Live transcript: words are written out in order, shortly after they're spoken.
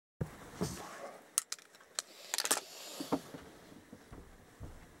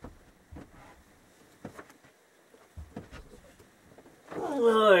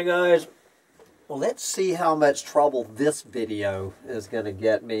guys, well, let's see how much trouble this video is going to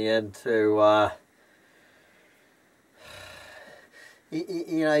get me into.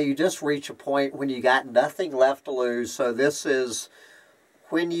 You know, you just reach a point when you got nothing left to lose. So this is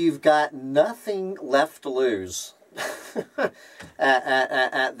when you've got nothing left to lose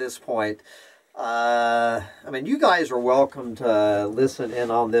at this point. I mean, you guys are welcome to listen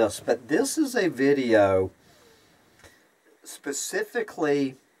in on this, but this is a video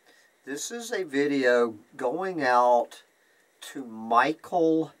specifically. This is a video going out to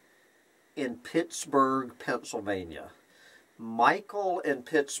Michael in Pittsburgh, Pennsylvania. Michael in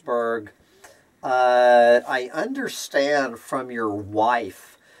Pittsburgh, I understand from your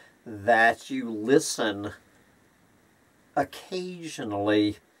wife that you listen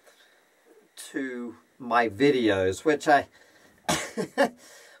occasionally to my videos, which I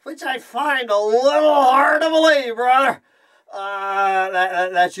which I find a little hard to believe, brother.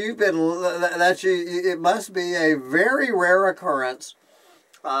 It must be a very rare occurrence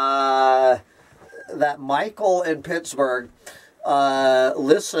that Michael in Pittsburgh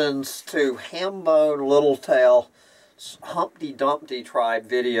listens to Hambone, Littletail, Humpty Dumpty tribe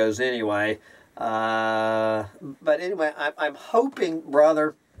videos anyway. But anyway, I'm hoping,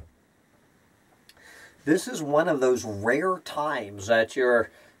 brother, this is one of those rare times that you're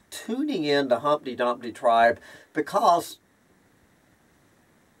tuning in to Humpty Dumpty tribe, because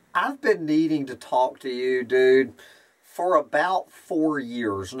I've been needing to talk to you, dude, for about 4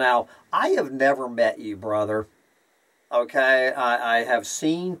 years. Now, I have never met you, brother. Okay? I have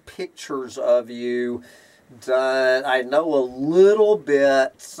seen pictures of you. I know a little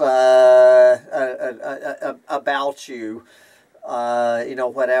bit about you. You know,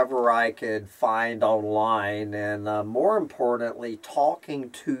 whatever I could find online. And more importantly,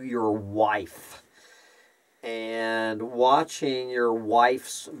 talking to your wife and watching your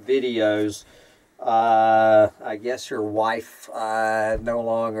wife's videos. I guess your wife no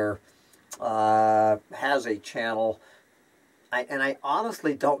longer has a channel. And I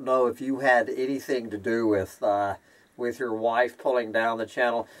honestly don't know if you had anything to do with your wife pulling down the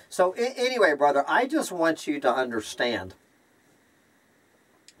channel. So anyway, brother, I just want you to understand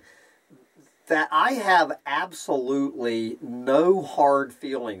that I have absolutely no hard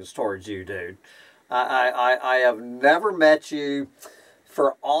feelings towards you, dude. I have never met you.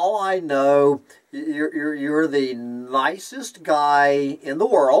 For all I know, you're the nicest guy in the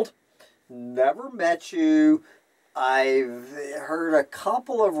world. Never met you. I've heard a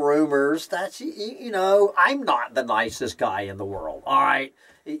couple of rumors that you know, I'm not the nicest guy in the world. All right,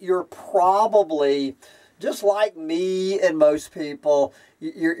 you're probably just like me and most people.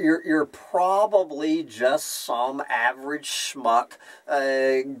 You're probably just some average schmuck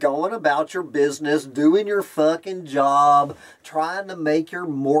going about your business, doing your fucking job, trying to make your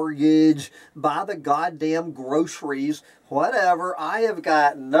mortgage, buy the goddamn groceries, whatever. I have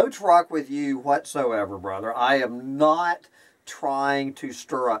got no truck with you whatsoever, brother. I am not trying to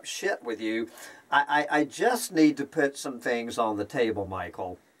stir up shit with you. I just need to put some things on the table,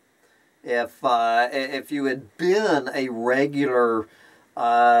 Michael. If you had been a regular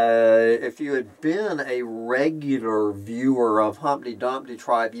viewer of Humpty Dumpty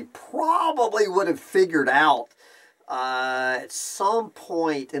tribe, you probably would have figured out at some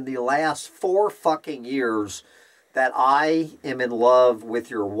point in the last 4 fucking years that I am in love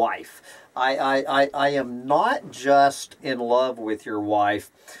with your wife. I am not just in love with your wife.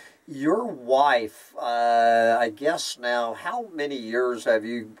 Your wife, I guess now, how many years have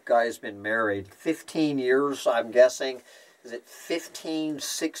you guys been married? 15 years, I'm guessing. Is it 15,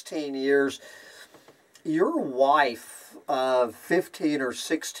 16 years? Your wife of 15 or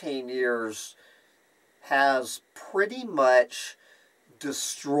 16 years has pretty much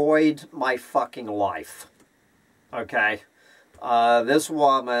destroyed my fucking life. Okay? This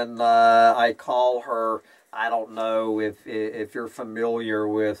woman, I call her, I don't know if you're familiar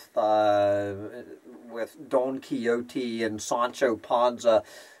with Don Quixote and Sancho Panza.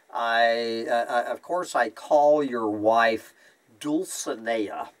 Of course, I call your wife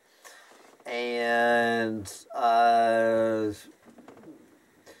Dulcinea, and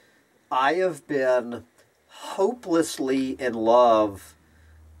I have been hopelessly in love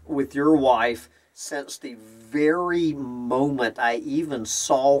with your wife since the very moment I even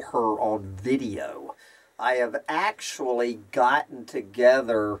saw her on video. I have actually gotten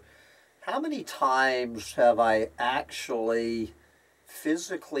together. How many times have I actually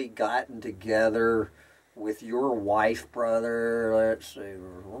physically gotten together with your wife, brother? Let's see.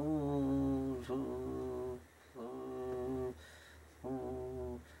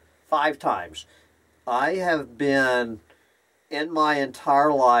 5 times. I have been in my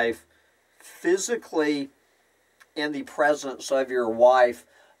entire life, physically in the presence of your wife,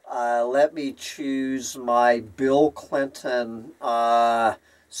 let me choose my Bill Clinton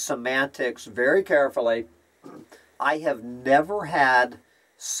semantics very carefully. I have never had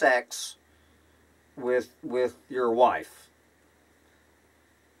sex with your wife.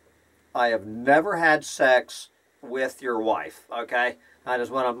 I have never had sex with your wife, okay? I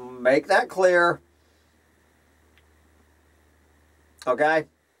just want to make that clear. Okay?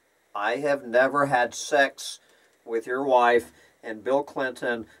 I have never had sex with your wife, and Bill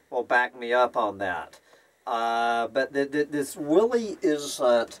Clinton will back me up on that. But this really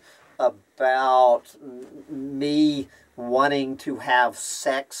isn't about me wanting to have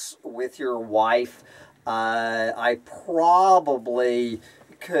sex with your wife. I probably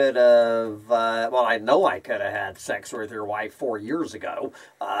could have, well, I know I could have had sex with your wife 4 years ago.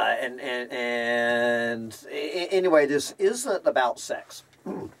 And anyway, this isn't about sex.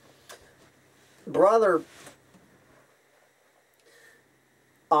 Brother,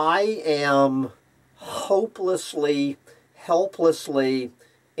 I am hopelessly, helplessly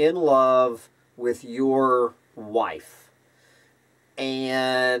in love with your wife.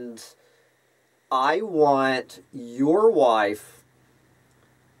 And I want your wife,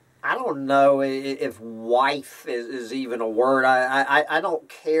 I don't know if wife is even a word. I don't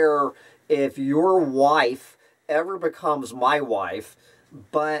care if your wife ever becomes my wife,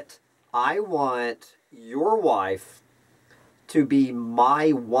 but I want your wife to be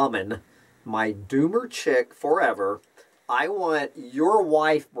my woman, my doomer chick forever. I want your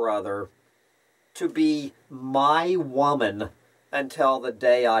wife, brother, to be my woman until the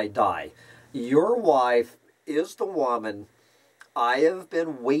day I die. Your wife is the woman I have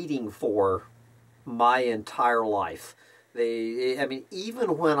been waiting for my entire life. I mean,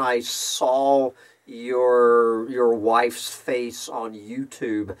 even when I saw your wife's face on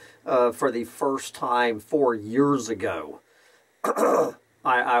YouTube for the first time 4 years ago,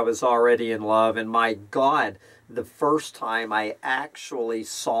 I was already in love. And my God, the first time I actually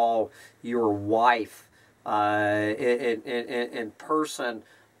saw your wife in person,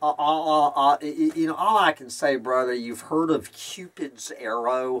 you know, all I can say, brother, you've heard of Cupid's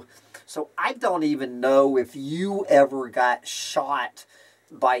arrow. So I don't even know if you ever got shot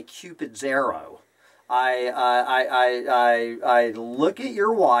by Cupid's arrow. I look at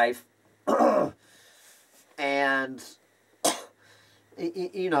your wife, and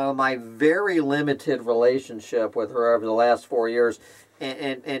you know, my very limited relationship with her over the last 4 years,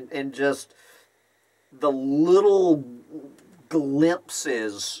 and just the little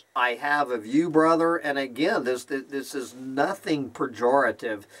glimpses I have of you, brother. And again, this is nothing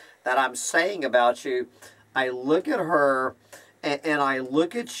pejorative that I'm saying about you. I look at her and I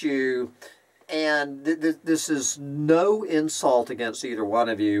look at you, and this is no insult against either one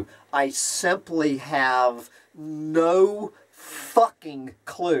of you. I simply have no fucking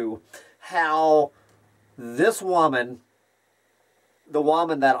clue how this woman, the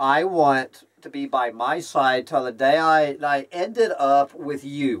woman that I want to be by my side till the day I ended up with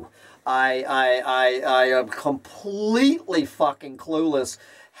you. I am completely fucking clueless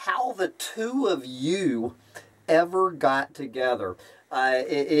how the two of you ever got together.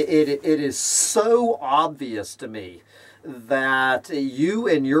 It is so obvious to me that you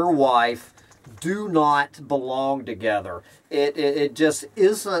and your wife do not belong together. It just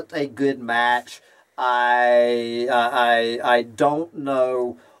isn't a good match. I don't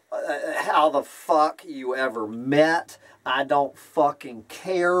know how the fuck you ever met. I don't fucking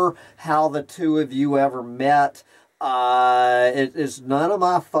care how the two of you ever met. It is none of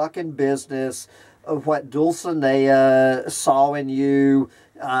my fucking business what Dulcinea saw in you.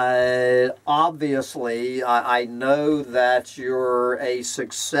 Obviously, I know that you're a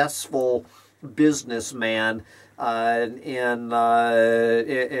successful businessman in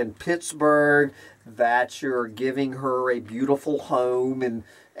Pittsburgh, that you're giving her a beautiful home and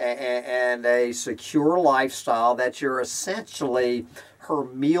a secure lifestyle, that you're essentially her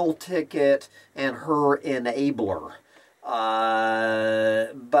meal ticket and her enabler.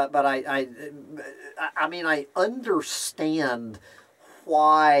 But I mean, I understand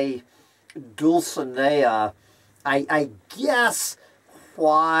why Dulcinea, I guess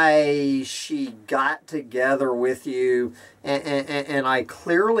why she got together with you, and I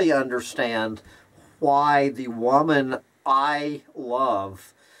clearly understand why the woman I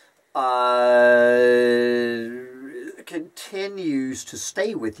love continues to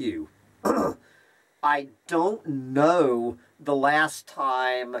stay with you. I don't know the last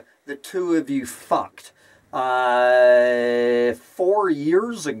time the two of you fucked. 4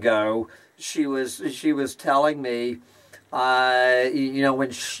 years ago, she was telling me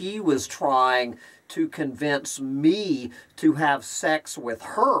when she was trying to convince me to have sex with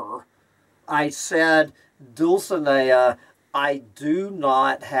her, I said, Dulcinea, I do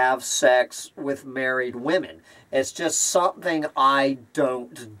not have sex with married women. It's just something I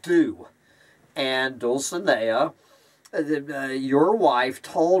don't do. And Dulcinea, your wife,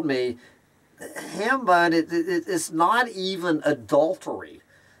 told me, Hambone, it's not even adultery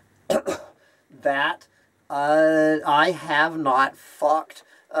that I have not fucked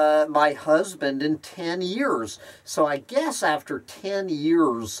my husband in 10 years. So I guess after 10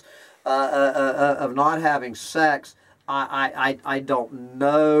 years of not having sex, I don't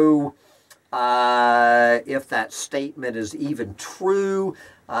know if that statement is even true.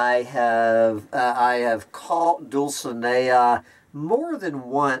 I have caught Dulcinea more than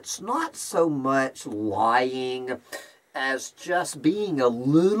once, not so much lying as just being a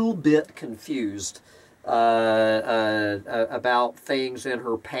little bit confused about things in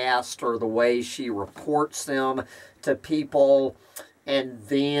her past or the way she reports them to people. And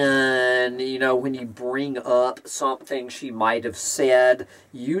then, when you bring up something she might have said,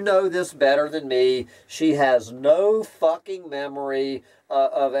 you know this better than me, she has no fucking memory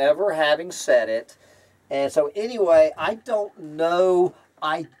of ever having said it. And so anyway, I don't know,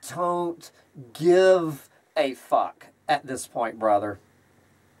 I don't give a fuck at this point, brother.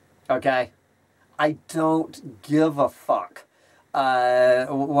 Okay? I don't give a fuck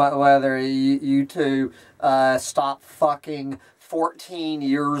whether you two stop fucking 14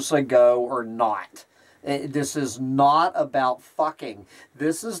 years ago or not. This is not about fucking.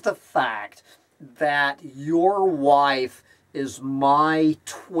 This is the fact that your wife is my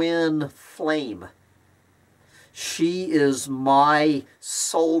twin flame. She is my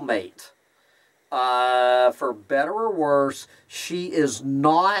soulmate. For better or worse, she is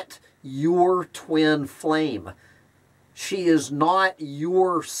not your twin flame. She is not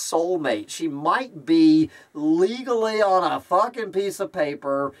your soulmate. She might be legally on a fucking piece of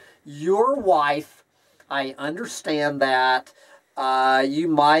paper your wife. I understand that. You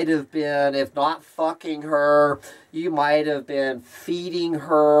might have been, if not fucking her, you might have been feeding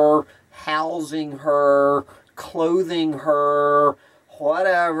her, housing her, clothing her,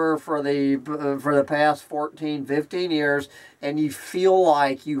 whatever for the past 14, 15 years, and you feel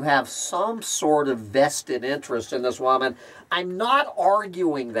like you have some sort of vested interest in this woman. I'm not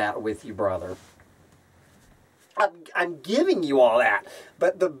arguing that with you, brother. I'm giving you all that.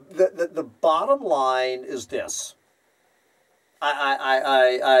 But the bottom line is this.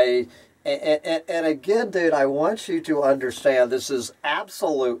 And again, dude, I want you to understand this is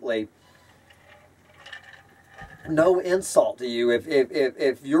absolutely no insult to you.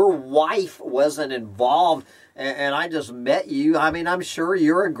 If your wife wasn't involved and I just met you, I mean, I'm sure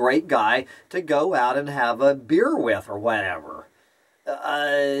you're a great guy to go out and have a beer with or whatever.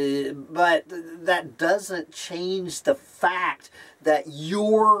 But that doesn't change the fact that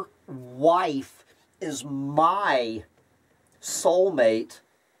your wife is my soulmate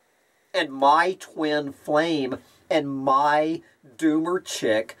and my twin flame and my doomer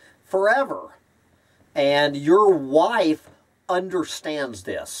chick forever. And your wife understands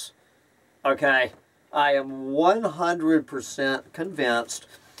this, okay? I am 100% convinced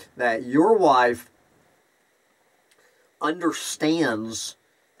that your wife understands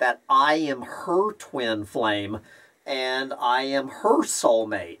that I am her twin flame and I am her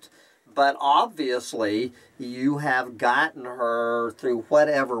soulmate. But obviously, you have gotten her through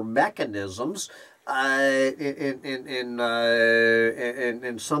whatever mechanisms in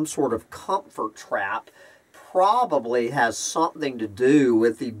some sort of comfort trap. Probably has something to do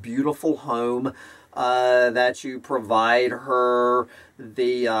with the beautiful home that you provide her,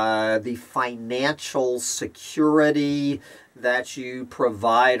 the financial security that you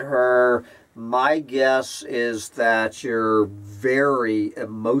provide her. My guess is that you're very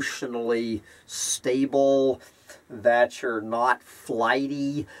emotionally stable, that you're not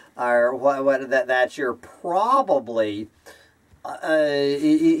flighty, or that you're probably, I'm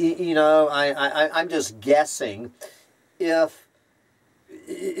just guessing, if,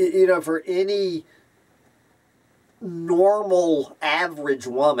 for any normal average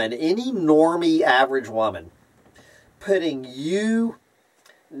woman, any normie average woman, putting you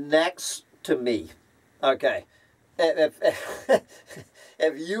next to me, okay, if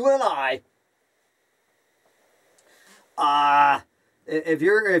you and I,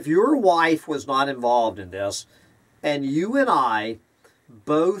 if your wife was not involved in this, and you and I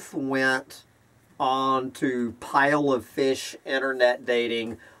both went on to Pile of Fish internet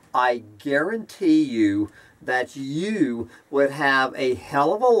dating, I guarantee you that you would have a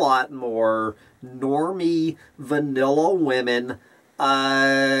hell of a lot more normie, vanilla women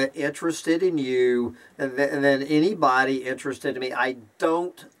interested in you than anybody interested in me. I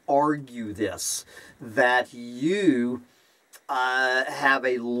don't argue this, that you have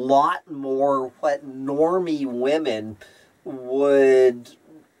a lot more what normie women would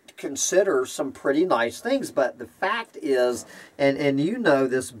consider some pretty nice things. But the fact is, and you know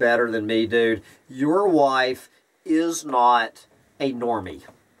this better than me, dude, your wife is not a normie.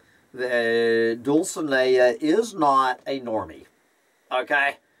 Dulcinea is not a normie.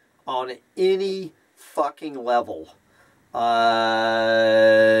 Okay? On any fucking level.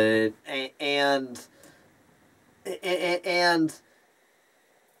 And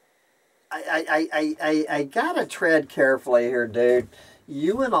I gotta tread carefully here, dude.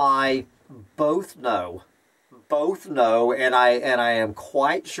 You and I both know, and I am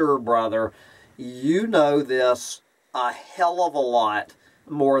quite sure, brother, you know this a hell of a lot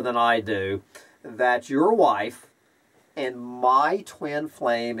more than I do, that your wife and my twin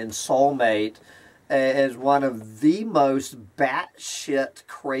flame and soulmate is one of the most batshit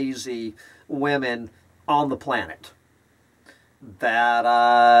crazy women on the planet. That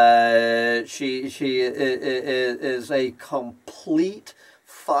she is a complete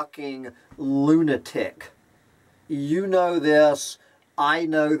fucking lunatic. You know this. I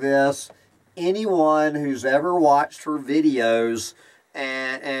know this. Anyone who's ever watched her videos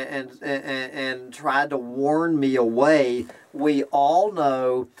and tried to warn me away, we all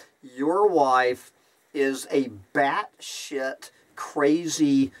know your wife is a batshit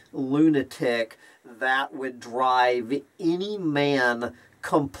crazy lunatic that would drive any man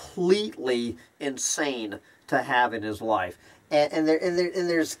completely insane to have in his life. And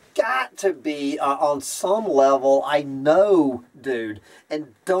there's got to be, on some level, I know, dude,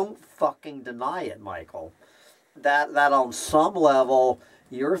 and don't fucking deny it, Michael, that on some level,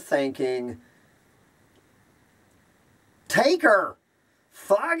 you're thinking, take her!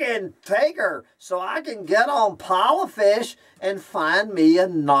 Fucking take her so I can get on Polyfish and find me a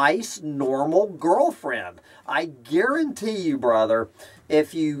nice, normal girlfriend. I guarantee you, brother,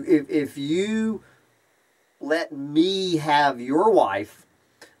 if you let me have your wife,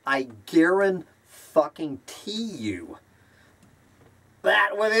 I guarantee you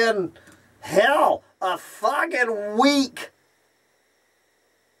that within, hell, a fucking week,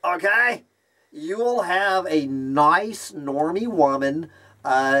 okay, you will have a nice, normie woman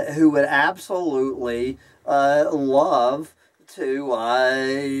who would absolutely love to,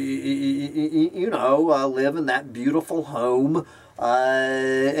 live in that beautiful home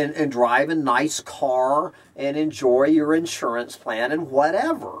and drive a nice car and enjoy your insurance plan and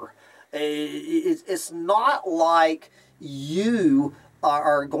whatever. It's not like you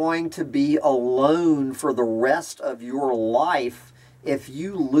are going to be alone for the rest of your life if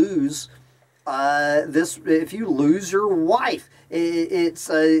you lose if you lose your wife. It's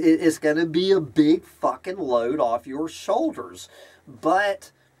going to be a big fucking load off your shoulders.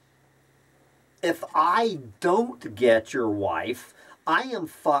 But if I don't get your wife, I am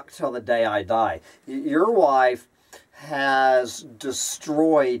fucked till the day I die. Your wife has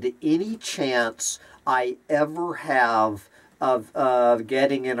destroyed any chance I ever have of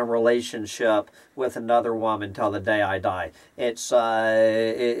getting in a relationship with another woman till the day I die. It's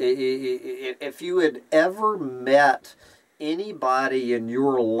if you had ever met anybody in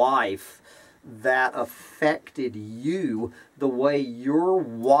your life that affected you the way your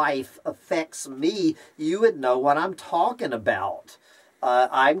wife affects me, you would know what I'm talking about.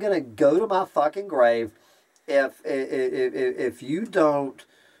 I'm gonna go to my fucking grave if you don't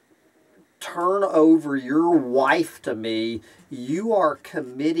turn over your wife to me. You are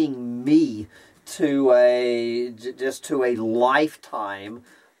committing me to a lifetime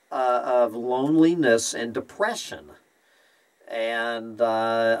of loneliness and depression. And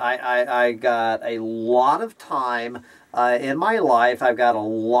I got a lot of time in my life. I've got a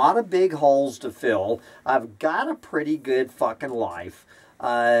lot of big holes to fill. I've got a pretty good fucking life.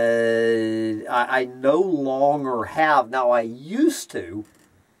 I no longer have. Now, I used to.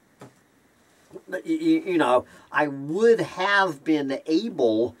 You know, I would have been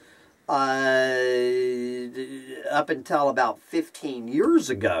able, up until about 15 years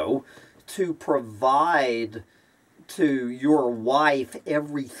ago, to provide to your wife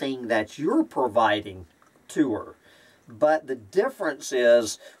everything that you're providing to her. But the difference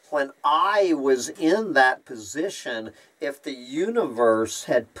is, when I was in that position, if the universe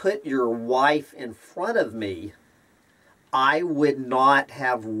had put your wife in front of me, I would not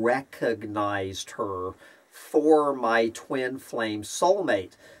have recognized her for my twin flame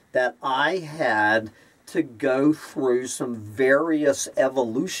soulmate. That I had to go through some various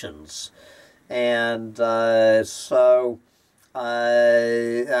evolutions. And so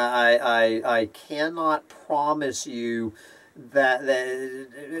I cannot promise you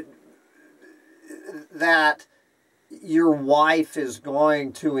that your wife is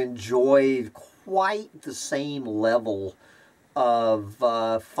going to enjoy quite the same level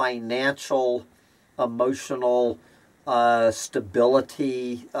of financial, emotional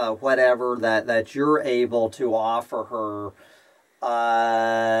stability, whatever that you're able to offer her.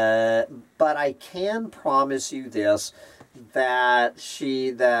 But I can promise you this,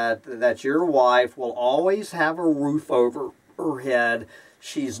 that your wife will always have a roof over her head.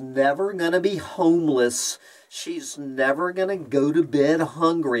 She's never going to be homeless. She's never going to go to bed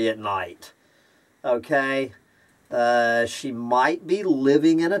hungry at night. Okay? She might be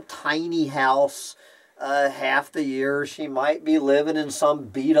living in a tiny house half the year. She might be living in some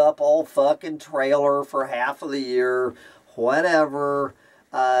beat up old fucking trailer for half of the year. Whatever.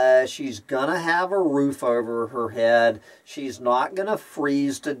 She's gonna have a roof over her head. She's not gonna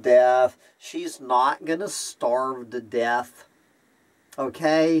freeze to death. She's not gonna starve to death.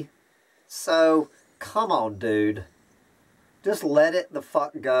 Okay? So, come on, dude. Just let it the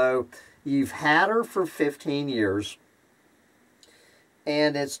fuck go. You've had her for 15 years.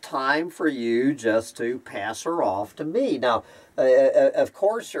 And it's time for you just to pass her off to me. Now, of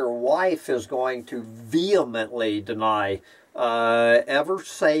course, your wife is going to vehemently deny ever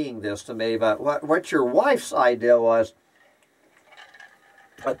saying this to me. But what your wife's idea was,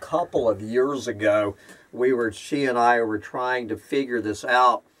 a couple of years ago, she and I were trying to figure this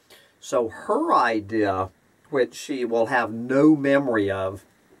out. So her idea, which she will have no memory of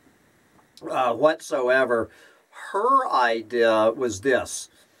whatsoever, her idea was this,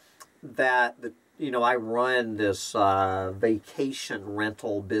 that I run this vacation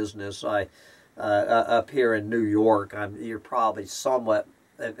rental business up here in New York. You're probably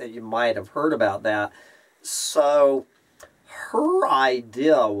you might have heard about that. So her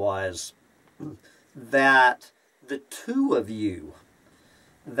idea was that the two of you,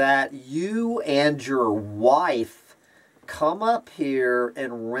 that you and your wife come up here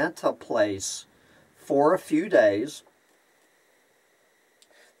and rent a place for a few days.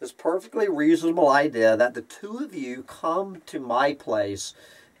 This perfectly reasonable idea that the two of you come to my place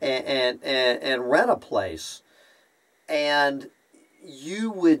and rent a place, and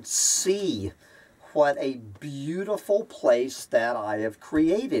you would see what a beautiful place that I have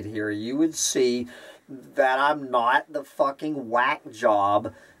created here. You would see that I'm not the fucking whack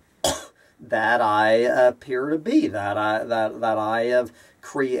job that I appear to be, that I have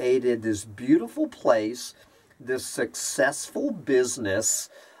created this beautiful place, this successful business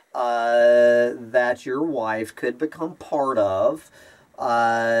that your wife could become part of.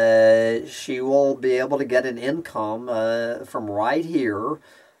 She will be able to get an income from right here,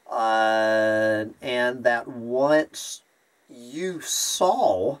 and that once you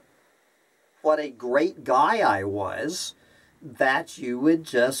saw what a great guy I was, that you would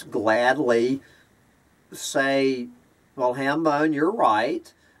just gladly say, well, Hambone, you're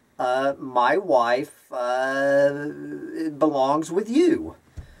right. My wife belongs with you.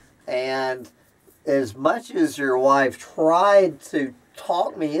 And as much as your wife tried to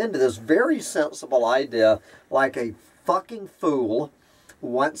talk me into this very sensible idea like a fucking fool,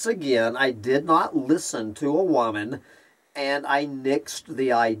 once again, I did not listen to a woman, and I nixed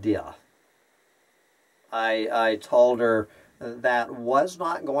the idea. I told her that was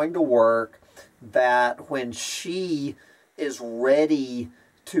not going to work, that when she is ready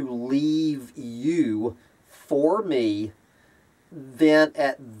to leave you for me, then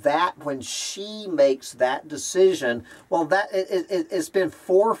when she makes that decision, well, it's been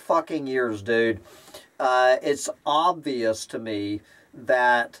 4 fucking years, dude. It's obvious to me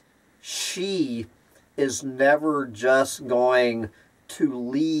that she is never just going to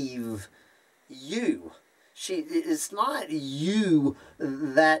leave you. It's not you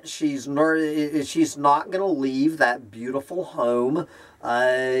that she's not going to leave that beautiful home.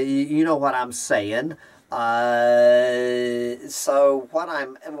 You know what I'm saying. So what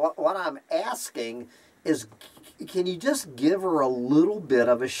I'm asking is, can you just give her a little bit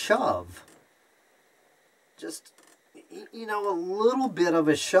of a shove? Just, a little bit of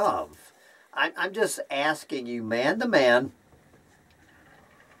a shove. I'm just asking you, man to man,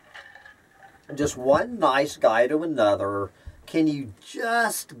 just one nice guy to another, can you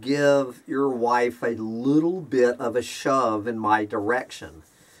just give your wife a little bit of a shove in my direction?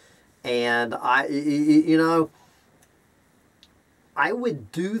 And I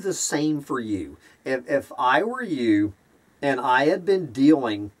would do the same for you. If I were you and I had been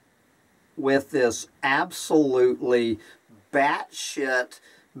dealing with this absolutely batshit,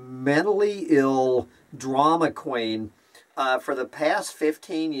 mentally ill drama queen for the past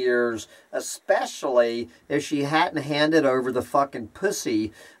 15 years, especially if she hadn't handed over the fucking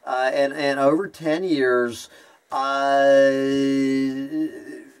pussy, and over 10 years, you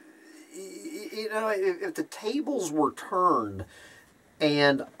know, if the tables were turned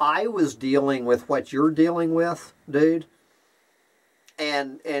and I was dealing with what you're dealing with, dude,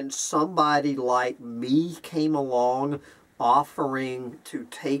 and somebody like me came along offering to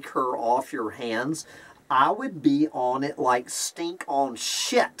take her off your hands, I would be on it like stink on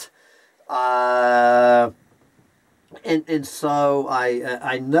shit. And so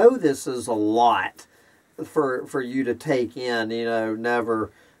I know this is a lot for you to take in, you know,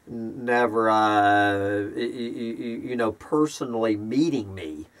 never you know, personally meeting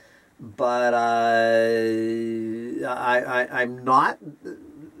me, but I'm not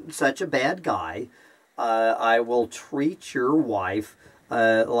such a bad guy. I will treat your wife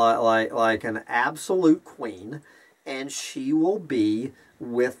like an absolute queen, and she will be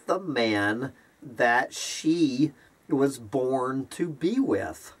with the man that she was born to be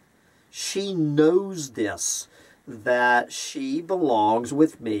with. She knows this, that she belongs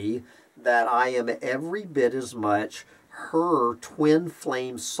with me, that I am every bit as much her twin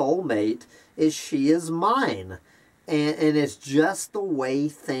flame soulmate as she is mine. And it's just the way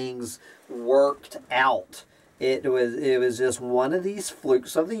things worked out. It was just one of these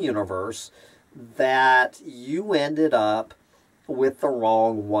flukes of the universe that you ended up with the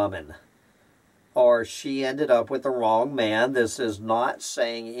wrong woman, or she ended up with the wrong man. This is not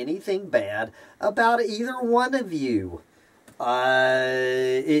saying anything bad about either one of you.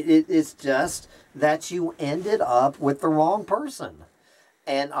 It's just that you ended up with the wrong person,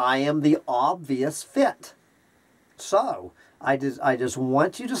 and I am the obvious fit. So I just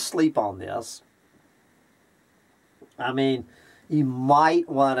want you to sleep on this. I mean, you might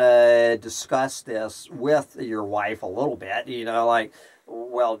want to discuss this with your wife a little bit, you know, like,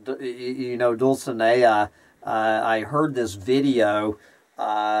 well, you know, Dulcinea, I heard this video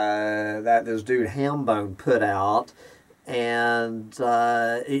that this dude Hambone put out, and,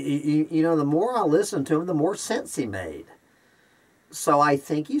 you know, the more I listened to him, the more sense he made. So I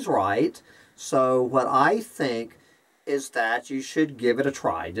think he's right. So what I think is that you should give it a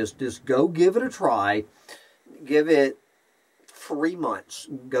try. Just go give it a try. Give it 3 months.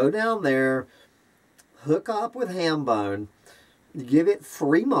 Go down there, hook up with Hambone, give it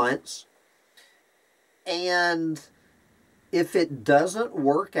 3 months, and if it doesn't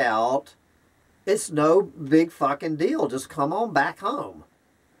work out, it's no big fucking deal. Just come on back home.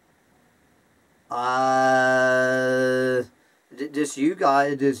 Just you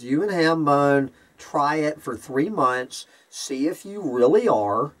and Hambone, try it for 3 months. See if you really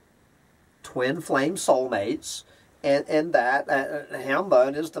are twin flame soulmates, and that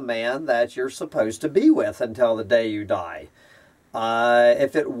Hambone is the man that you're supposed to be with until the day you die.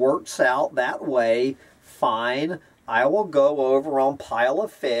 If it works out that way, fine. I will go over on Pile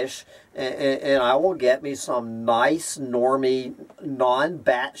of Fish, and I will get me some nice, normie,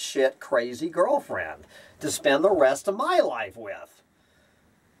 non-batshit crazy girlfriend to spend the rest of my life with.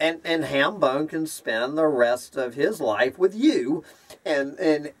 And Hambone can spend the rest of his life with you,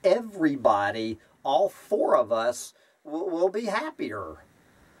 and everybody, all 4 of us, will be happier.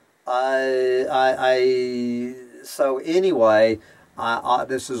 So anyway,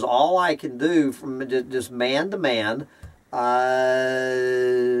 this is all I can do from just man to man.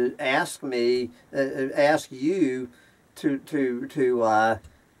 Ask you to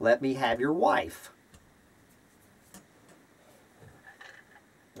let me have your wife.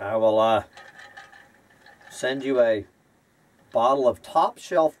 I will send you a bottle of top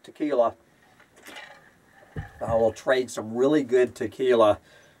shelf tequila. I will trade some really good tequila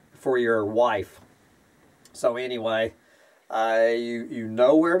for your wife. So anyway, you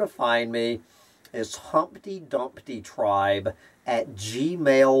know where to find me. It's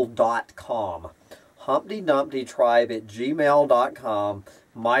humptydumptytribe@gmail.com. humptydumptytribe@gmail.com.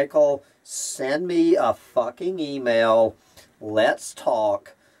 Michael, send me a fucking email. Let's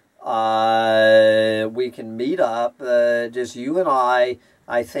talk. We can meet up, just you and I.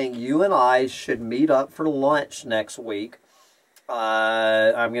 I think you and I should meet up for lunch next week.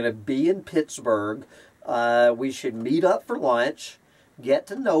 I'm going to be in Pittsburgh. We should meet up for lunch, get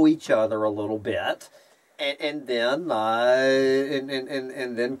to know each other a little bit, and then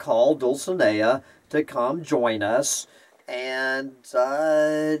then call Dulcinea to come join us, and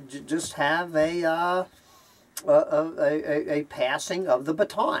just have a passing of the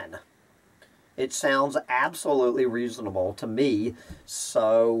baton. It sounds absolutely reasonable to me,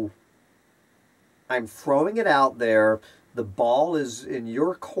 so I'm throwing it out there. The ball is in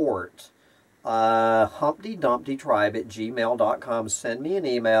your court. HumptyDumptyTribe@gmail.com. Send me an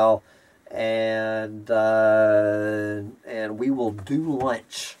email, and we will do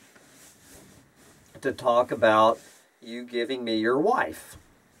lunch to talk about you giving me your wife.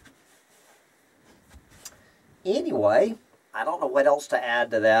 Anyway, I don't know what else to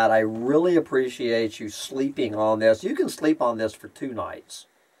add to that. I really appreciate you sleeping on this. You can sleep on this for 2 nighs.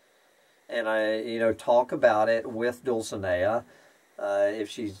 And talk about it with Dulcinea, if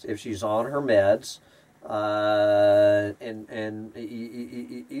she's on her meds, and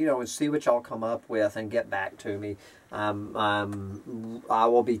see what y'all come up with and get back to me. I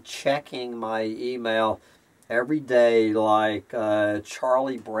will be checking my email every day, like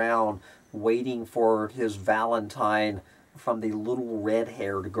Charlie Brown waiting for his Valentine from the little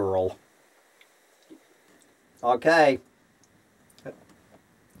red-haired girl. Okay.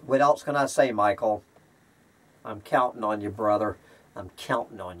 What else can I say, Michael? I'm counting on you, brother. I'm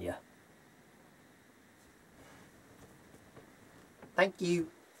counting on you. Thank you.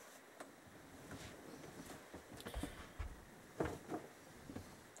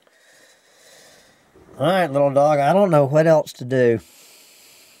 All right, little dog. I don't know what else to do.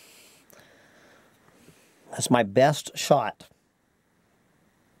 That's my best shot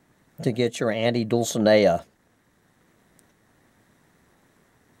to get your Auntie Dulcinea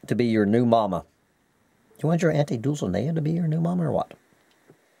to be your new mama. You want your Auntie Dulcinea to be your new mama or what?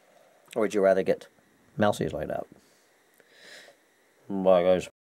 Or would you rather get Mousie's laid out? Bye, guys.